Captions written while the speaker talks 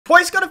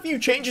Twice got a few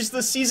changes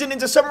this season,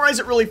 and to summarize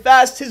it really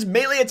fast, his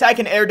melee attack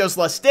in air does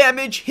less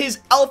damage,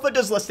 his alpha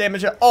does less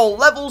damage at all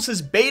levels,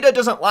 his beta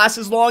doesn't last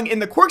as long, and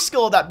the quirk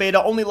skill of that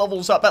beta only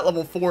levels up at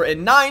level 4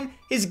 and 9,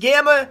 his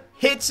gamma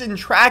hits and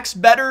tracks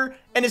better,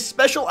 and his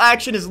special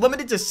action is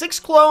limited to 6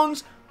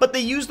 clones, but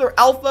they use their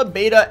alpha,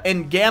 beta,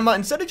 and gamma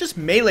instead of just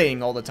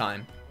meleeing all the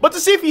time. But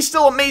to see if he's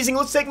still amazing,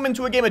 let's take him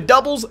into a game of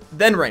doubles,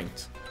 then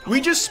ranked. We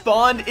just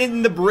spawned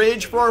in the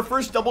bridge for our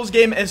first doubles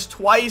game as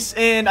Twice,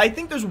 and I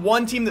think there's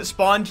one team that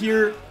spawned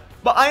here,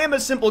 but I am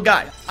a simple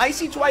guy. I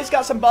see Twice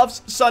got some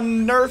buffs,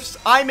 some nerfs.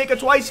 I make a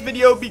Twice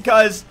video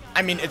because,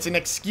 I mean, it's an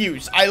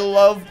excuse. I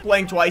love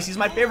playing Twice. He's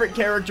my favorite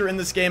character in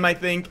this game, I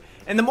think,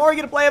 and the more I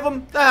get to play of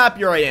him, the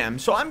happier I am.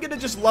 So I'm gonna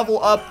just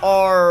level up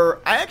our,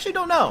 I actually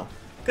don't know,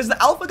 because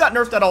the alpha got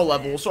nerfed at all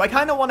levels, so I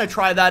kind of want to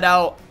try that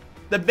out.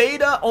 The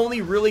beta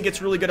only really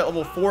gets really good at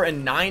level 4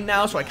 and 9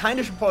 now, so I kind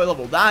of should probably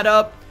level that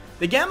up.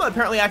 The gamma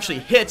apparently actually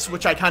hits,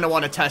 which I kind of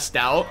want to test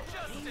out.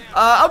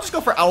 I'll just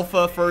go for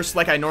alpha first,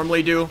 like I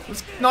normally do.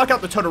 Let's knock out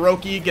the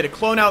Todoroki, get a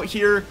clone out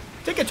here,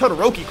 take a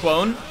Todoroki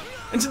clone.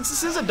 And since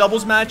this is a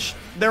doubles match,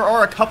 there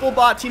are a couple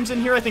bot teams in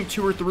here, I think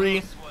 2 or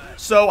 3.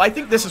 So I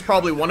think this is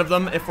probably one of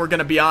them, if we're going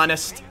to be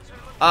honest.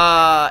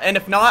 And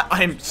if not,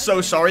 I'm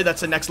so sorry.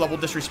 That's the next level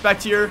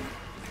disrespect here.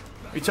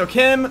 We took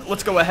him.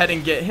 Let's go ahead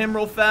and get him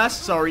real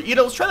fast. Sorry,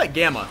 Ida, let's try that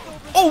gamma.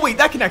 Oh, wait,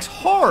 that connects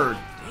hard.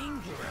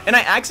 And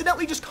I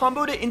accidentally just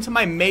comboed it into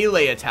my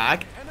melee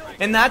attack,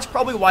 and that's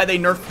probably why they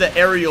nerfed the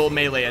aerial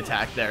melee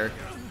attack there.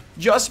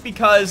 Just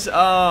because, it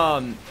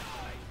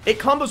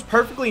combos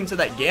perfectly into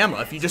that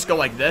gamma if you just go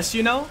like this,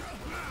 you know?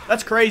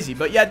 That's crazy,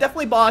 but yeah,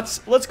 definitely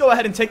bots. Let's go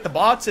ahead and take the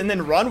bots and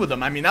then run with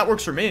them. I mean, that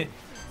works for me.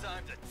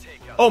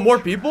 Oh, more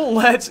people?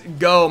 Let's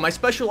go. My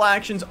special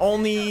action's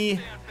only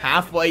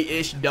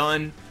halfway-ish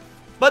done,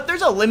 but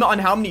there's a limit on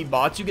how many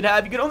bots you could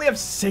have. You can only have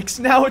 6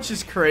 now, which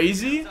is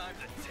crazy.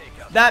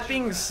 That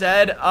being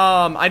said,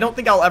 I don't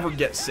think I'll ever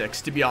get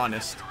 6, to be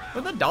honest.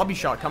 Where'd that Dobby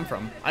shot come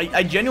from?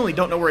 I genuinely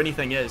don't know where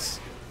anything is.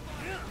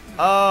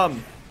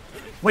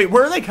 Wait,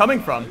 where are they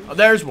coming from? Oh,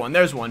 there's one,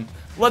 there's one.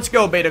 Let's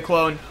go, beta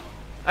clone.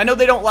 I know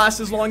they don't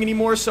last as long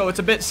anymore, so it's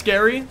a bit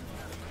scary.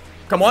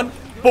 Come on.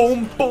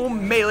 Boom,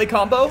 boom, melee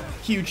combo.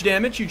 Huge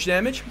damage, huge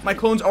damage. My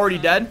clone's already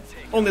dead.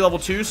 Only level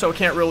 2, so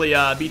can't really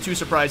be too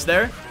surprised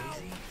there.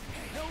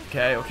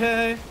 Okay,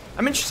 okay.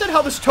 I'm interested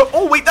how this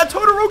oh, wait, that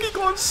Todoroki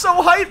clone's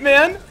so hype,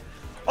 man.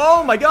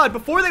 Oh my god,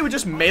 before they would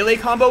just melee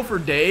combo for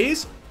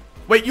days.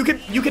 Wait, you could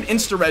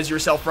insta-res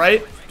yourself,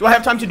 right? Do I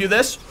have time to do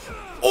this?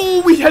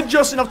 Oh, we had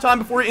just enough time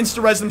before he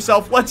insta-res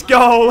himself. Let's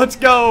go, let's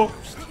go.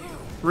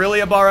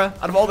 Really, Ibarra?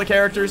 Out of all the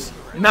characters?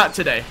 Not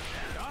today.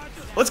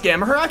 Let's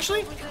gamma her,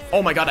 actually?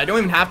 Oh my god, I don't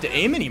even have to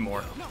aim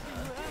anymore.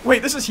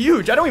 Wait, this is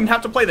huge. I don't even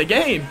have to play the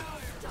game.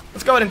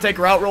 Let's go ahead and take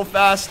her out real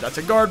fast. That's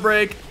a guard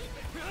break.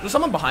 There's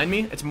someone behind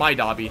me. It's my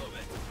Dobby.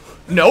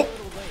 Nope.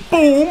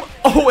 Boom.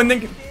 Oh, and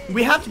then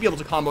we have to be able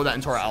to combo that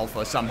into our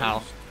alpha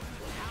somehow.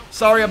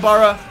 Sorry,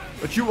 Ibarra,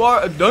 but you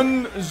are a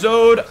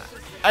dunzode.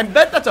 I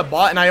bet that's a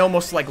bot, and I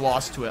almost, like,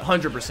 lost to it.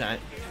 100%.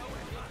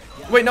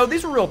 Wait, no,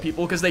 these were real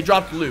people because they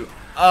dropped loot.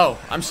 Oh,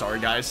 I'm sorry,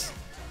 guys.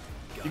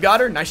 You got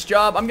her? Nice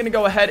job. I'm going to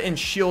go ahead and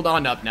shield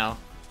on up now.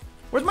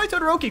 Where's my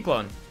Todoroki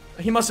clone?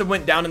 He must have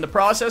went down in the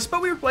process,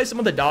 but we replaced him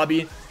with a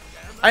Dobby.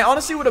 I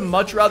honestly would have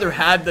much rather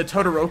had the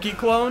Todoroki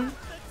clone,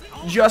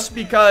 just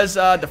because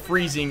the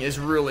freezing is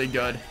really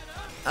good.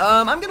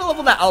 I'm gonna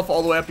level that alpha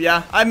all the way up,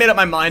 yeah. I made up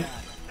my mind.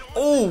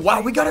 Oh,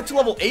 wow, we got it to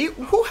level 8?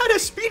 Who had a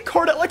speed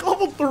card at like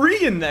level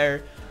 3 in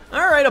there?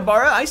 Alright,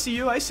 Ibarra, I see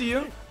you, I see you.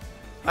 Alright,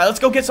 let's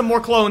go get some more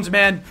clones,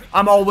 man.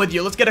 I'm all with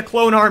you. Let's get a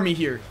clone army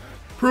here.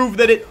 Prove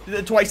that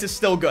the Twice is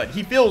still good.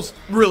 He feels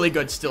really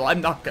good still, I'm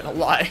not gonna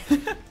lie.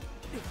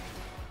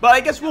 But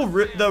I guess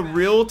the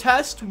real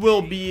test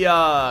will be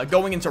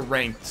going into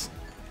ranked,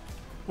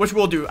 which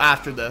we'll do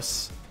after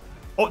this.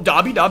 Oh,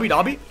 Dobby, Dobby,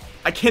 Dobby.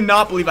 I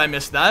cannot believe I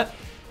missed that.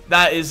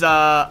 That is,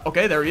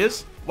 okay, there he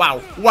is.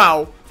 Wow,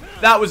 wow.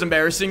 That was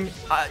embarrassing.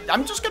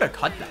 I'm just gonna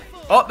cut that.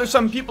 Oh, there's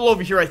some people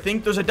over here, I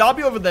think. There's a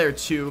Dobby over there,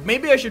 too.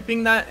 Maybe I should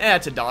ping that.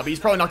 It's a Dobby. He's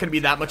probably not gonna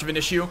be that much of an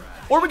issue.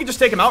 Or we could just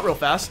take him out real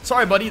fast.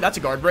 Sorry, buddy. That's a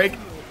guard break.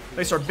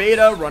 Place our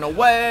beta, run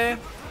away.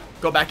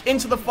 Go back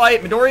into the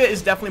fight. Midoriya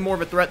is definitely more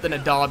of a threat than a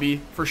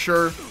Dobby, for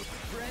sure.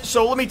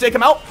 So let me take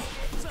him out.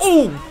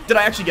 Oh, did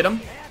I actually get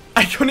him?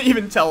 I couldn't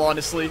even tell,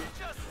 honestly.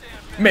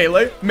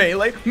 Melee,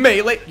 melee,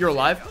 melee. You're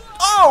alive.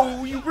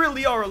 Oh, you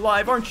really are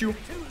alive, aren't you?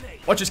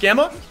 Watch this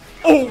gamma.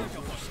 Oh,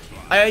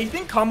 I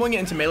think comboing it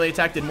into melee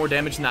attack did more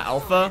damage than that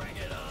alpha.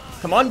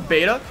 Come on,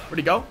 beta. Where'd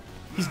he go?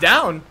 He's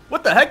down.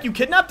 What the heck? You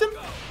kidnapped him?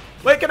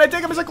 Wait, can I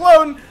take him as a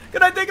clone?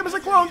 Can I take him as a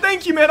clone?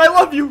 Thank you, man. I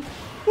love you.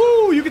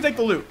 Woo, you can take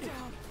the loot.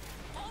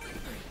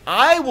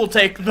 I will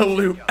take the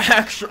loot,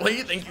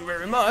 actually. Thank you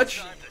very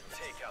much.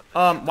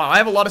 Wow, I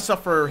have a lot of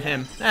stuff for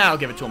him. I'll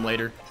give it to him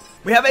later.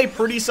 We have a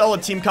pretty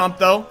solid team comp,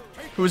 though.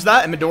 Who's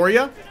that? And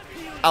Midoriya?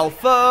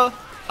 Alpha.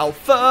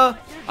 Alpha.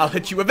 I'll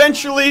hit you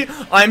eventually.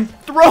 I'm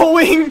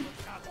throwing.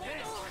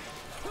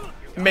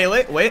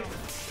 Melee. Wait.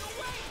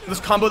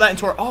 Let's combo that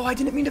into our... Oh, I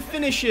didn't mean to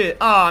finish it.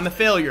 Ah, I'm a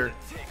failure.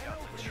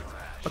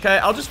 Okay,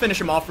 I'll just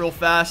finish him off real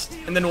fast,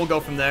 and then we'll go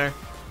from there.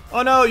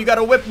 Oh no, you got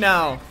a whip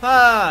now.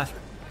 Ah.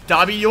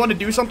 Dobby, you want to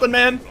do something,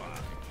 man?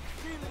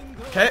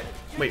 Okay.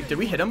 Wait, did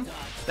we hit him?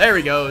 There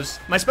he goes.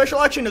 My special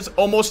action is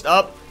almost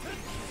up.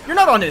 You're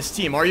not on his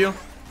team, are you?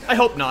 I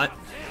hope not.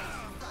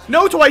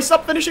 No, Twice,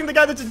 stop finishing the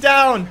guy that's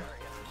down.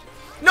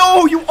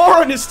 No, you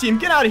are on his team.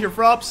 Get out of here,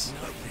 Frops.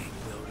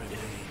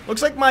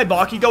 Looks like my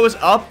Bakugo is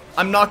up.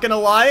 I'm not gonna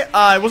lie.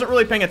 I wasn't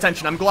really paying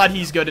attention. I'm glad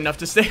he's good enough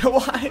to stay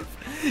alive.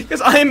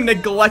 Because I am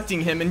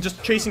neglecting him and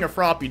just chasing a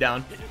Froppy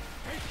down.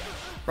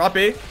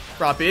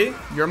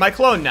 Froppy, you're my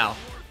clone now.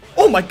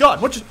 Oh my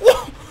god, what just...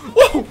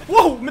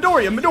 Whoa,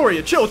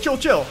 Midoriya,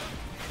 chill.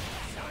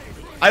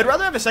 I'd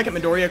rather have a second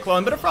Midoriya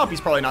clone, but a Froppy's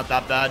probably not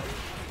that bad.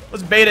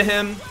 Let's beta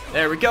him.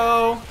 There we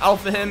go.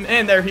 Alpha him,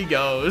 and there he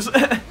goes.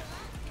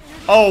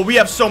 Oh, we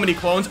have so many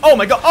clones. Oh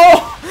my god.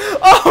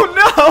 Oh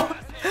no!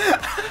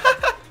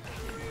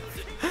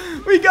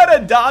 We got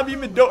a Dobby,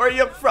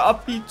 Midoriya,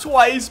 Froppy,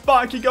 Twice,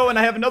 Bakugo, and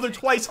I have another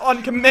Twice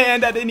on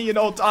command at any and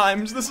all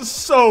times. This is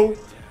so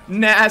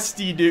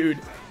nasty, dude.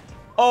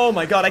 Oh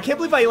my god, I can't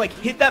believe I like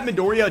hit that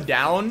Midoriya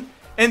down,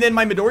 and then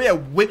my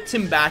Midoriya whipped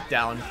him back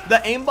down. The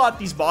aimbot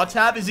these bots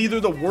have is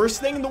either the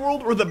worst thing in the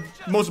world or the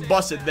most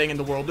busted thing in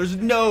the world. There's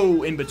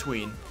no in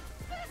between.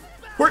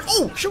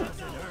 Oh, shoot.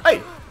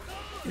 Hey,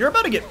 you're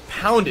about to get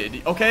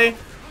pounded, okay?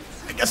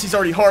 I guess he's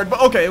already hard,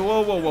 but okay.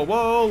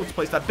 Whoa. Let's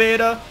place that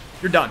beta.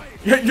 You're done.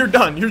 You're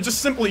done. You're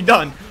just simply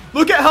done.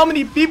 Look at how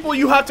many people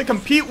you have to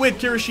compete with,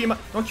 Kirishima.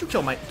 Don't you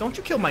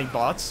kill my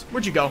bots.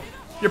 Where'd you go?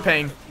 You're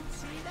paying.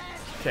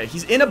 Okay,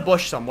 he's in a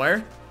bush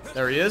somewhere.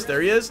 There he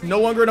is.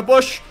 No longer in a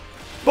bush.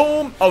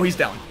 Boom. Oh, he's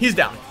down.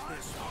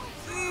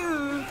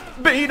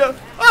 Beta.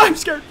 Oh, I'm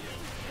scared.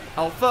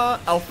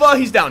 Alpha,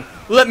 he's down.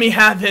 Let me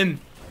have him.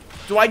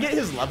 Do I get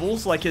his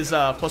levels, like his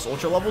plus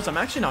ultra levels? I'm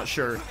actually not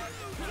sure.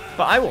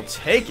 But I will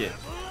take it.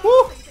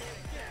 Woo!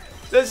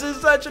 This is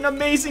such an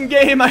amazing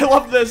game. I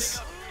love this.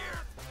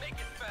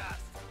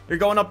 You're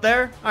going up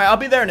there? Alright, I'll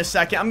be there in a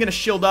second. I'm going to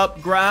shield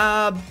up,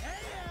 grab.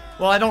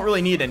 Well, I don't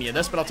really need any of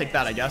this, but I'll take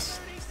that, I guess.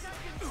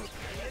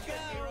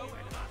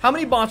 How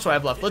many bots do I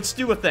have left? Let's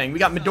do a thing. We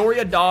got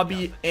Midoriya,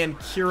 Dobby, and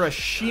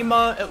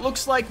Kirishima. It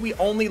looks like we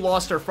only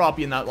lost our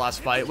Froppy in that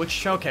last fight,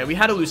 which, okay, we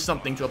had to lose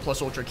something to a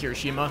plus ultra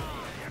Kirishima.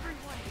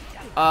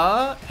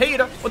 Hey,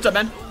 Ida. What's up,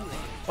 man?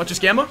 Watch this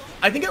Gamma.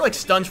 I think it, like,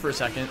 stuns for a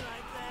second.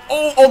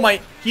 Oh my.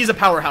 He's a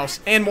powerhouse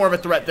and more of a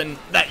threat than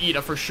that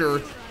Ida for sure.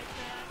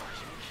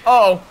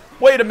 Uh-oh.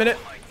 Wait a minute.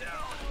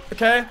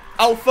 Okay.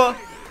 Alpha.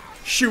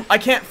 Shoot. I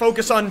can't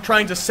focus on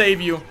trying to save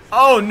you.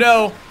 Oh,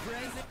 no.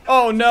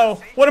 Oh,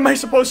 no. What am I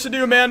supposed to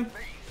do, man?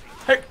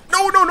 Hey.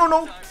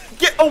 No.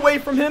 Get away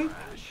from him.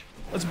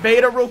 Let's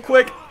beta real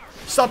quick.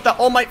 Stop that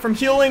All Might from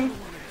healing.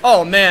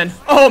 Oh, man.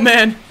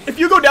 If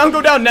you go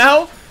down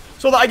now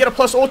so that I get a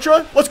plus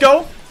ultra. Let's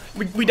go.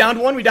 We downed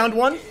one.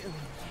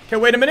 Okay,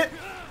 wait a minute.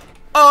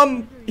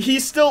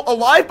 He's still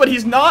alive, but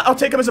he's not. I'll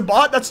take him as a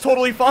bot. That's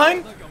totally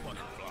fine.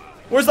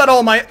 Where's that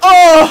All Might?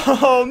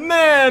 Oh,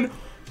 man.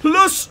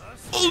 Plus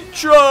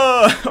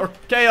Ultra. Or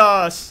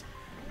Chaos.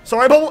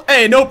 Sorry, Bubble.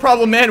 Hey, no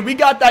problem, man. We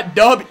got that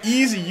dub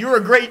easy. You're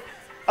a great,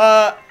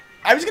 I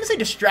was gonna say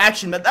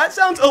distraction, but that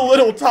sounds a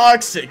little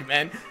toxic,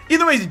 man.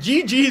 Either way,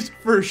 GG's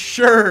for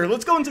sure.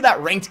 Let's go into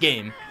that ranked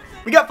game.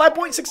 We got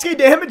 5.6k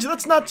damage.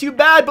 That's not too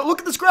bad, but look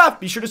at this graph.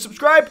 Be sure to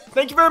subscribe.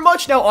 Thank you very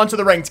much. Now on to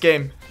the ranked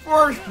game. For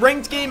our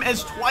ranked game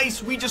as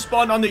Twice, we just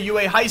spawned on the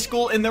UA High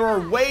School, and there are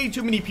way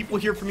too many people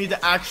here for me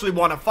to actually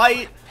want to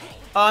fight.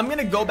 I'm going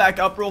to go back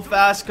up real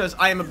fast because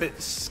I am a bit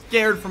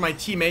scared for my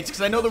teammates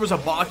because I know there was a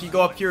Baki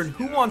go up here, and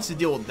who wants to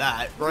deal with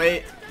that,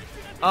 right?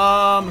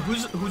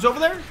 Who's over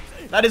there?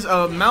 That is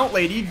a Mount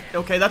Lady.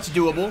 Okay, that's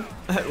doable.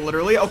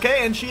 Literally.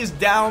 Okay, and she is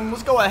down.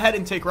 Let's go ahead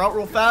and take her out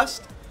real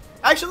fast.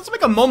 Actually, let's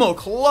make a Momo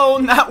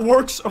clone. That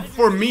works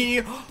for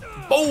me.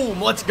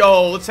 Boom. Let's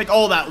go. Let's take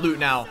all that loot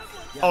now.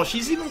 Oh,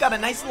 she's even got a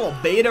nice little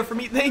beta for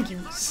me. Thank you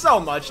so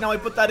much. Now we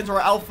put that into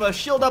our alpha,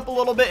 shield up a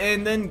little bit,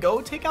 and then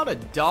go take out a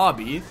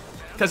Dobby.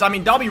 Because, I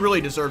mean, Dobby really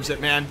deserves it,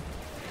 man.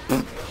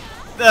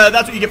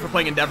 That's what you get for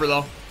playing Endeavor,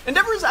 though.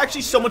 Endeavor is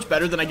actually so much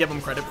better than I give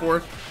him credit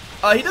for.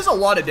 He does a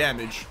lot of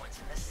damage,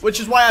 which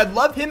is why I'd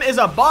love him as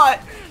a bot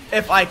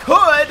if I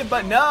could,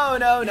 but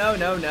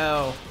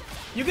no.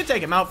 You can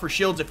take him out for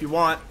shields if you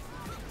want.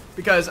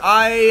 Because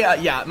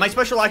yeah, my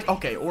special act,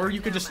 okay, or you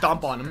could just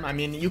stomp on him. I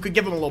mean, you could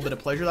give him a little bit of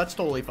pleasure. That's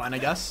totally fine, I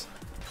guess.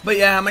 But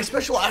yeah, my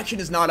special action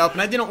is not up,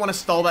 and I didn't want to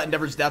stall that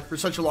Endeavor's death for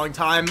such a long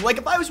time. Like,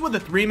 if I was with a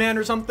 3-man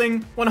or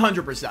something,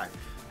 100%.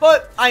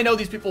 But I know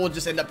these people would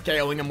just end up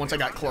KOing him once I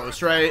got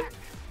close, right?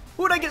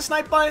 Who would I get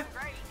sniped by?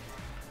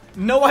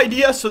 No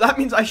idea, so that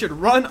means I should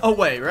run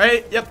away,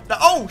 right? Yep.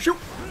 Oh, shoot.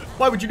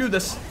 Why would you do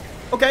this?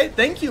 Okay,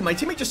 thank you. My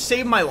teammate just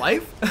saved my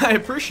life. I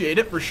appreciate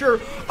it for sure.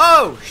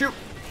 Oh, shoot.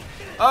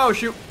 Oh,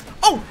 shoot.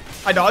 Oh,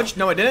 I dodged.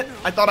 No, I didn't.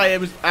 I thought I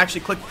was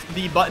actually clicked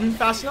the button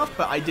fast enough,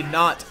 but I did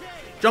not.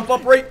 Jump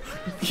up right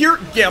here.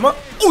 Gamma.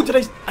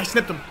 Oh, I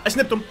snipped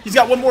him. He's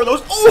got one more of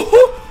those.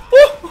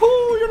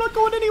 Oh, you're not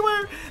going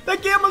anywhere.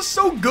 That Gamma's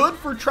so good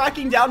for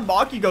tracking down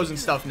Bakugos and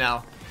stuff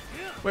now.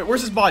 Wait, where's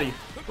his body?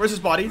 Where's his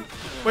body?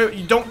 Wait,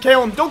 you don't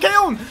kill him. Don't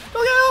kill him.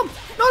 Don't kill him.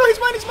 No, he's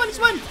mine. He's mine. He's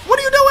mine. What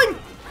are you doing?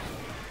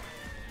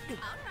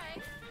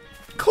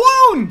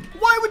 Clone!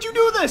 Why would you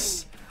do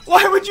this?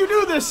 Why would you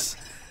do this?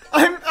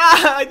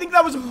 I think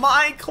that was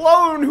my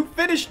clone who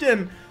finished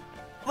him.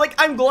 Like,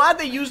 I'm glad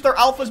they used their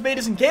alphas,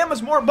 betas, and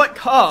gammas more, but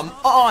come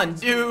on,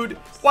 dude.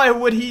 Why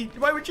would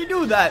you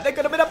do that? That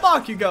could have been a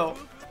Bakugo.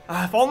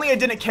 If only I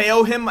didn't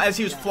KO him as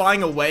he was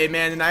flying away,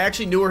 man, and I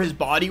actually knew where his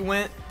body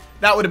went.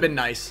 That would have been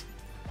nice.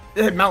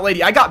 Mount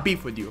Lady, I got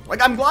beef with you.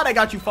 Like, I'm glad I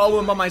got you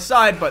following by my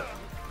side, but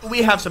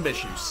we have some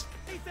issues.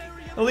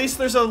 At least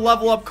there's a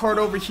level up card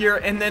over here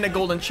and then a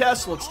golden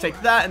chest. So let's take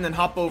that and then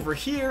hop over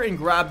here and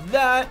grab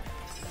that.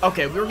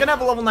 Okay, we're gonna have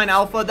a level 9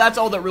 alpha. That's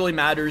all that really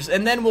matters.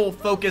 And then we'll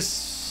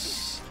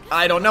focus,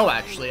 I don't know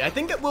actually. I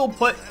think it will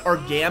put our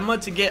gamma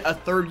to get a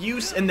 3rd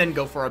use and then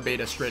go for our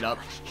beta straight up.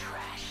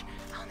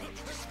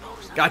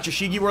 Gotcha,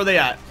 Shigi, where are they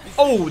at?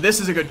 Oh,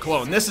 this is a good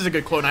clone. This is a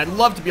good clone. I'd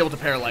love to be able to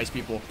paralyze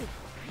people.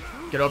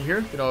 Get over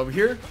here. Get over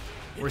here.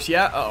 Where's he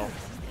at? Uh-oh.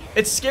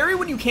 It's scary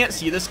when you can't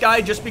see this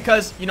guy just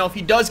because, you know, if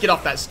he does get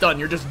off that stun,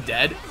 you're just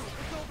dead.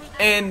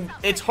 And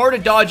it's hard to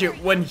dodge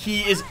it when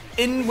he is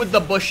in with the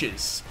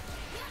bushes.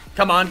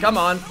 Come on, come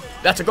on.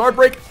 That's a guard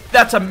break.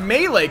 That's a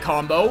melee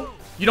combo.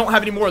 You don't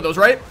have any more of those,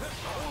 right?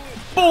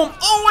 Boom.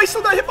 Oh, I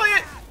still got hit by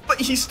it.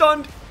 But he's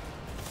stunned.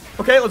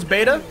 Okay, let's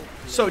beta.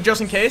 So, just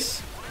in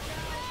case.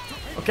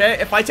 Okay,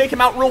 if I take him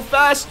out real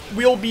fast,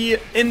 we'll be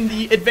in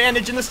the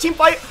advantage in this team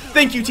fight.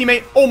 Thank you,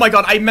 teammate. Oh my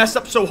god, I messed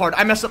up so hard.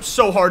 I messed up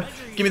so hard.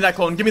 Give me that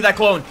clone. Give me that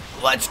clone.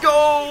 Let's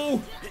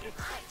go.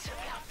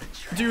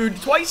 Dude,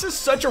 Twice is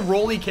such a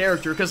roly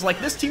character because,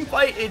 like, this team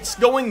fight, it's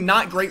going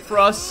not great for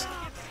us.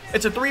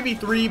 It's a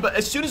 3v3, but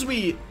as soon as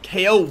we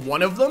KO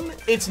one of them,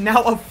 it's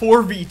now a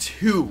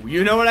 4v2.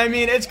 You know what I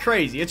mean? It's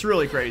crazy. It's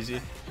really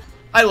crazy.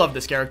 I love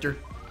this character.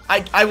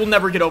 I will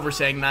never get over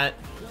saying that.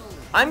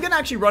 I'm going to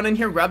actually run in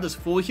here and grab this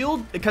full heal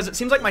because it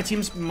seems like my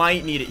teams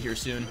might need it here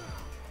soon.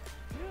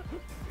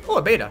 Oh,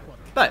 a beta.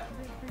 Bet.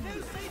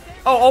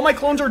 Oh, all my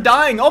clones are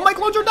dying. All my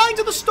clones are dying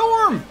to the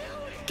storm.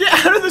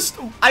 Get out of the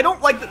storm. I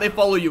don't like that they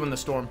follow you in the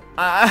storm.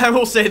 I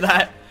will say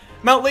that.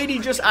 Mount Lady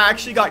just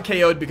actually got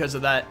KO'd because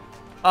of that.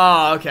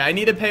 Ah, okay. I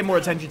need to pay more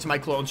attention to my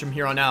clones from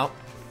here on out.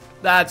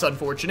 That's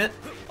unfortunate.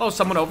 Oh,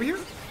 someone over here?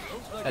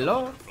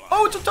 Hello?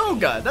 Oh, it's a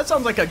Toga. That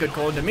sounds like a good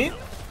clone to me.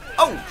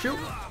 Oh, shoot.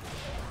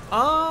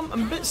 I'm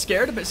a bit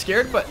scared,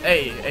 but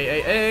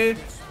hey.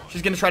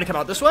 She's gonna try to come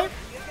out this way.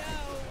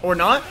 Or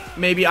not.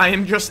 Maybe I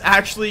am just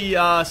actually,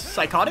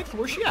 psychotic.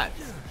 Where's she at?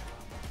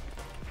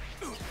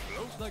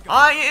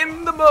 I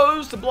am the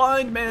most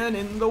blind man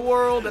in the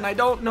world, and I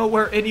don't know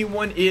where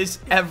anyone is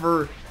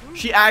ever.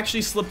 She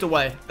actually slipped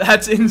away.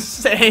 That's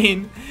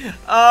insane.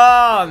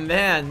 Oh,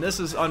 man. This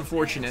is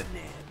unfortunate.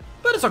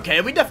 But it's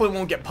okay. We definitely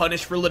won't get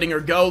punished for letting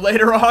her go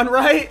later on,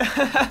 right?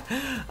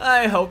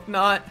 I hope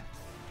not.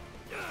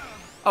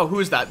 Oh,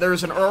 who is that?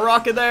 There's an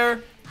Uraraka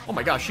there. Oh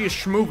my gosh, she is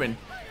schmoving.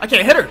 I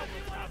can't hit her.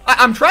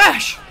 I'm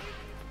trash.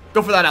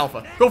 Go for that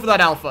alpha. Go for that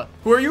alpha.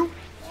 Who are you?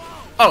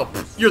 Oh,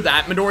 you're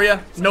that,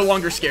 Midoriya. No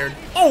longer scared.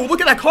 Oh,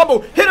 look at that combo.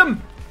 Hit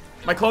him.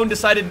 My clone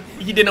decided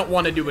he didn't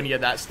want to do any of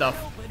that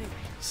stuff.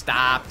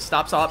 Stop.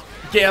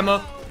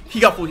 Gamma. He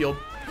got full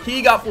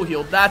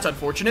healed. That's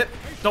unfortunate.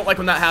 Don't like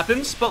when that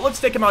happens, but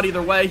let's take him out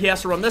either way. He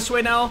has to run this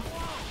way now.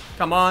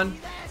 Come on.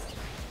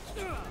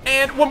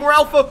 And one more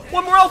alpha.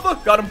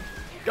 Got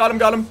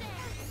him.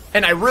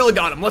 And I really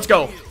got him. Let's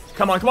go.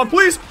 Come on,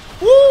 please.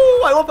 Woo!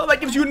 I love how that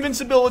gives you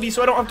invincibility,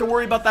 so I don't have to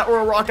worry about that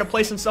Uraraka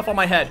placing stuff on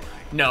my head.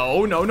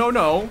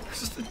 No.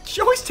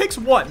 She always takes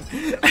one.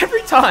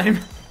 Every time.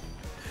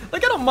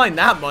 Like, I don't mind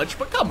that much,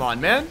 but come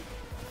on, man.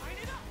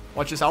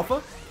 Watch this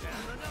alpha.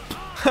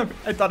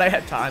 I thought I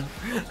had time.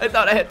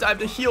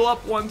 To heal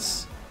up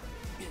once.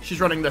 She's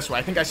running this way.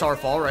 I think I saw her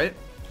fall, right?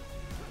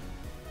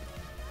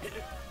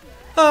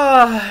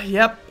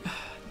 Yep.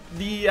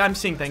 I'm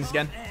seeing things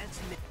again.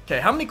 Okay,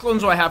 how many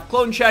clones do I have?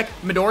 Clone check.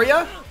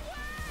 Midoriya.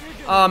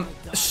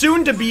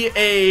 Soon to be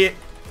a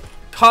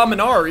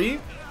Kaminari.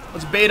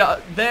 Let's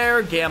beta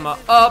there. Gamma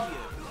up.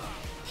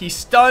 He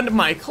stunned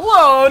my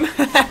clone.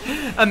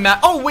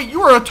 Oh, wait,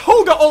 you were a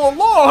Toga all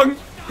along.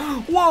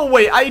 Whoa,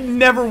 wait, I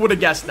never would have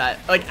guessed that.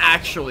 Like,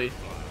 actually,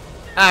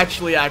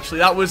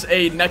 that was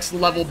a next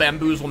level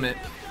bamboozlement.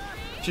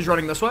 She's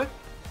running this way.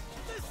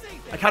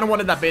 I kind of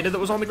wanted that beta that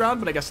was on the ground,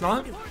 but I guess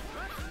not.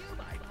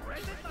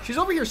 She's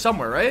over here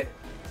somewhere, right?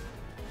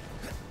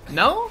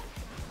 No?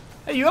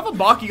 Hey, you have a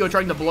Bakugo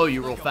trying to blow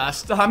you real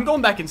fast. I'm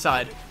going back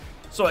inside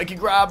so I can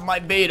grab my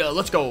beta.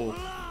 Let's go.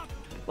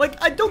 Like,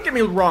 don't get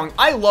me wrong.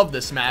 I love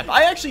this map.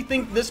 I actually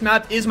think this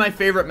map is my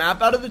favorite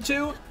map out of the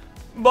two.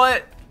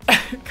 But,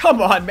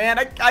 come on, man.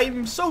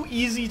 I'm so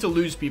easy to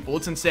lose people.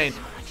 It's insane.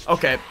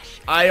 Okay,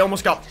 I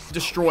almost got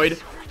destroyed.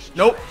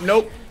 Nope.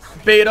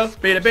 Beta.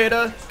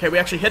 Okay, we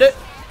actually hit it.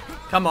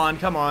 Come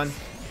on.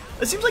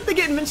 It seems like they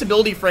get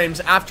invincibility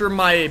frames after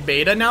my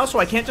beta now, so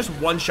I can't just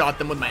one-shot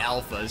them with my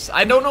alphas.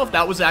 I don't know if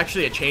that was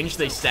actually a change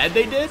they said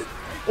they did,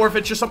 or if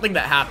it's just something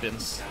that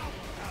happens.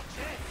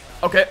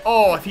 Okay,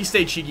 oh, if he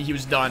stayed cheeky, he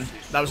was done.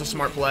 That was a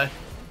smart play.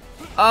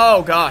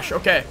 Oh, gosh.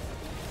 Okay.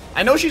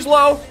 I know she's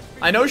low.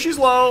 I know she's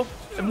low.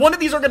 And one of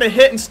these are going to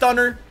hit and stun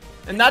her.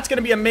 And that's going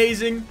to be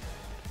amazing.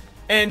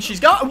 And she's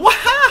got...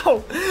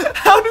 Wow!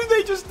 How do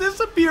they just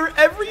disappear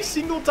every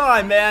single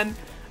time, man?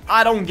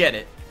 I don't get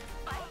it.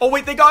 Oh,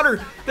 wait. They got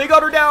her. They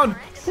got her down.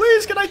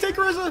 Please, can I take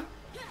her as a...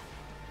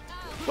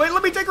 Wait,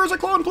 let me take her as a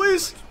clone,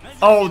 please.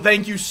 Oh,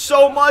 thank you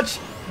so much.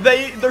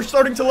 They're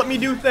starting to let me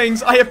do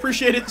things. I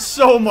appreciate it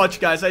so much,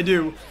 guys. I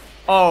do.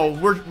 Oh,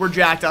 we're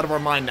jacked out of our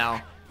mind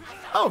now.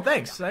 Oh,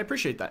 thanks. I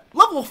appreciate that.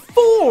 Level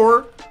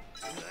 4?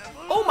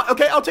 Oh my,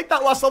 okay, I'll take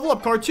that last level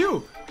up card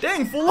too.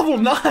 Dang, full level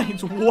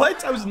 9s.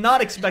 What? I was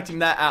not expecting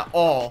that at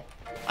all.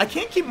 I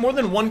can't keep more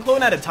than one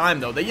clone at a time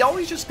though. They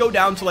always just go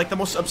down to like the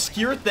most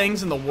obscure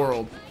things in the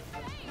world.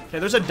 Okay,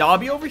 there's a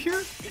Dobby over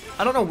here.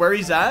 I don't know where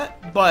he's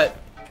at, but...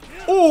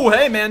 Oh,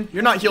 hey man,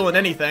 you're not healing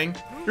anything.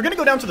 You're gonna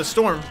go down to the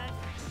storm,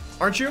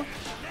 aren't you?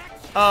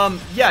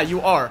 Yeah,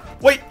 you are.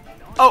 Wait.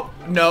 Oh,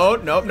 no.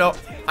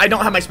 I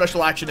don't have my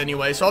special action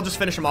anyway, so I'll just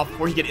finish him off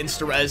before he get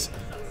insta-res.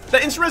 The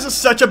insta-res is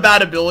such a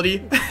bad ability.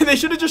 They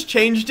should have just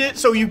changed it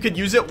so you could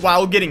use it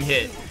while getting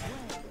hit.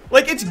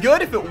 Like, it's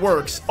good if it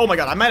works. Oh my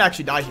god, I might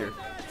actually die here.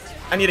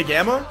 I need a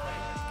gamma.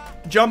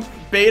 Jump,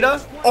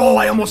 beta. Oh,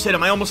 I almost hit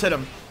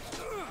him.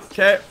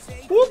 Okay.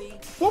 Whoop,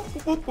 whoop,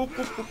 whoop, whoop,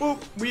 whoop, whoop,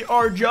 whoop. We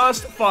are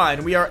just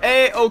fine. We are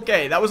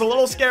A-okay. That was a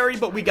little scary,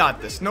 but we got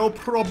this. No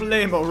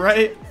problemo,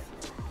 right?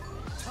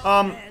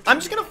 I'm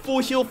just gonna full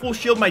heal, full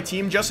shield my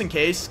team just in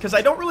case, because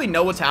I don't really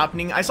know what's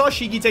happening. I saw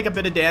Shigi take a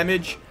bit of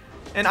damage,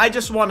 and I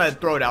just want to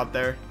throw it out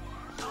there.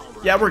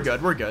 Yeah, we're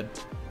good, we're good.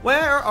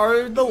 Where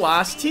are the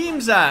last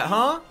teams at,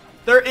 huh?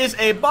 There is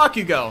a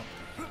Bakugo.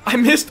 I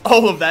missed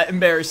all of that,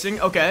 embarrassing.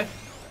 Okay.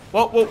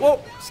 Whoa, whoa,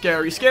 whoa.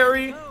 Scary,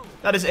 scary.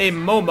 That is a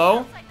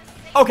Momo.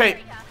 Okay,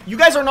 you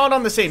guys are not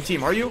on the same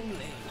team, are you?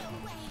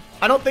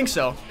 I don't think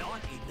so.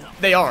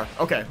 They are.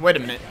 Okay, wait a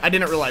minute. I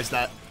didn't realize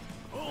that.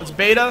 It's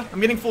beta.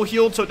 I'm getting full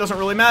healed, so it doesn't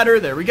really matter.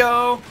 There we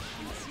go.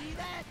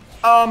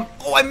 Oh,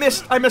 I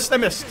missed.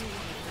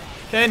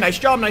 Okay, nice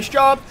job, nice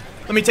job.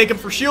 Let me take him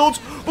for shields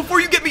before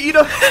you get me,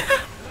 Ida.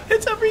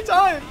 It's every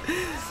time.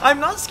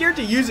 I'm not scared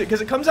to use it because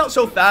it comes out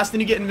so fast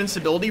and you get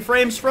invincibility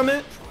frames from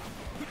it,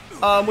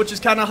 which is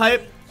kind of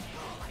hype.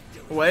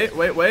 Wait.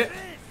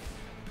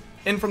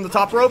 In from the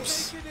top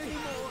ropes.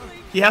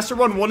 He has to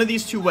run one of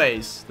these two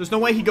ways. There's no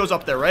way he goes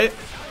up there, right?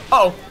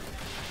 Uh-oh.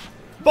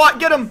 Bot,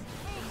 get him.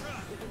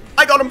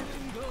 I got him.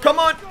 Come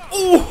on.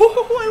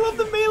 Oh, I love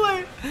the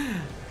melee.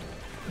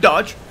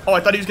 Dodge. Oh,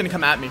 I thought he was going to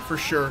come at me for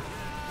sure.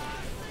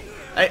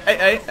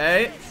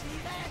 Hey.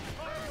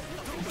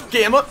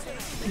 Gamma.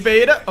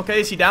 Beta. Okay,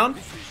 is he down?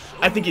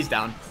 I think he's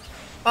down.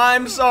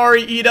 I'm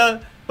sorry,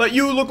 Ida, but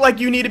you look like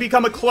you need to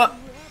become a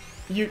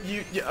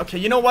okay,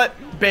 you know what?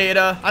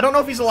 Beta. I don't know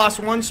if he's the last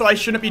one, so I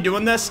shouldn't be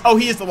doing this. Oh,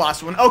 he is the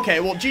last one. Okay,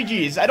 well,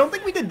 GG's. I don't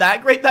think we did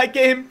that great that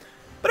game,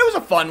 but it was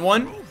a fun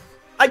one.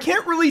 I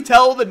can't really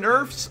tell the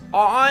nerfs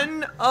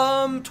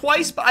on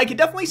twice, but I could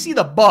definitely see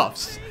the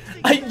buffs.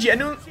 I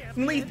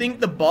genuinely think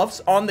the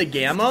buffs on the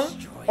gamma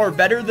are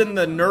better than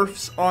the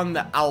nerfs on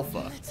the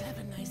alpha.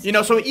 You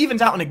know, so it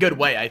evens out in a good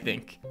way, I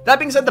think. That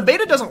being said, the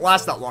beta doesn't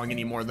last that long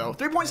anymore, though.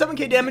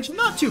 3.7k damage,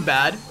 not too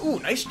bad. Ooh,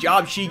 nice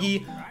job,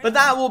 Shigi. But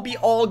that will be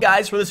all,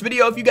 guys, for this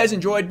video. If you guys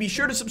enjoyed, be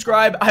sure to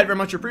subscribe. I'd very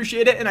much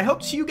appreciate it, and I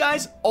hope to see you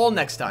guys all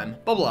next time.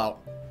 Bubble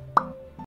out.